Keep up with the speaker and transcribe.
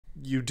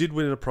you did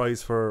win a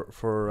prize for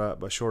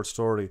a short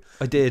story.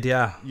 I did,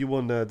 yeah. You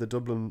won the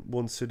Dublin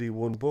One City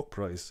One Book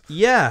Prize.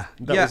 Yeah,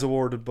 That was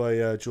awarded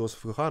by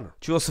Joseph O'Connor.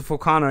 Joseph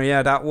O'Connor,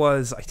 yeah, that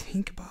was, I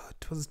think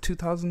about, was it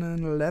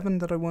 2011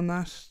 that I won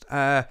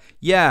that?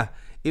 Yeah,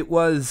 it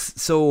was.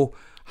 So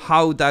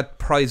how that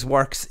prize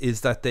works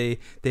is that they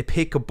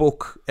pick a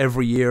book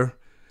every year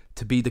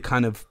to be the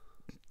kind of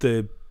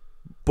the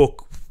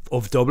book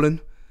of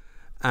Dublin.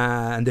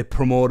 And they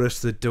promote it.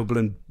 The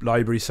Dublin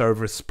Library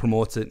Service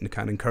promotes it and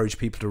kind of encourage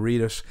people to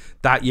read it.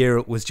 That year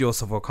it was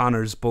Joseph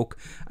O'Connor's book,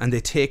 and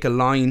they take a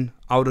line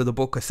out of the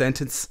book, a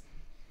sentence,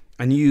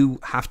 and you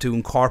have to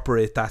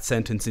incorporate that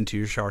sentence into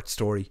your short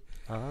story.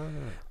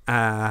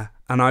 And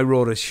I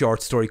wrote a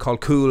short story called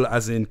Cool,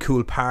 as in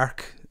Cool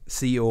Park,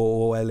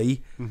 Coole.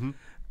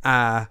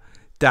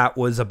 That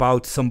was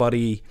about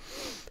somebody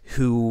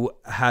who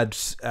had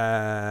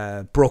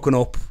broken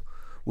up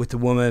with the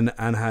woman,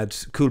 and had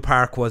Cool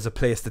Park was a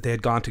place that they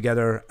had gone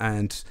together,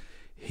 and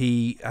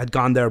he had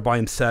gone there by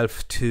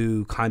himself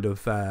to kind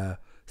of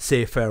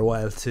say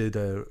farewell to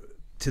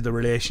the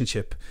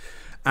relationship,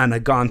 and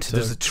had gone to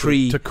there's a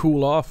tree to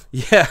cool off.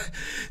 Yeah,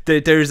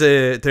 there's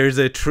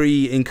a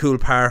tree in Cool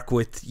Park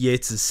with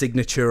Yeats's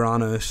signature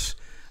on it,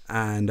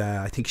 and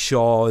I think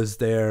Shaw is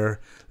there,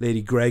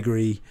 Lady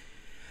Gregory,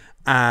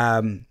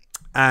 and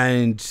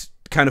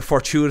kind of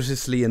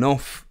fortuitously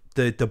enough,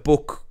 the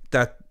book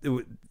that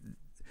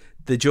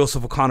the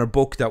Joseph O'Connor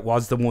book that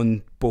was the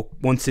One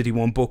City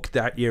One Book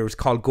that year was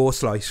called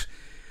Ghostlight,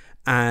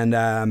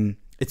 and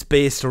it's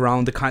based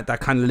around that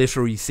kind of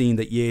literary scene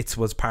that Yeats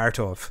was part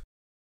of.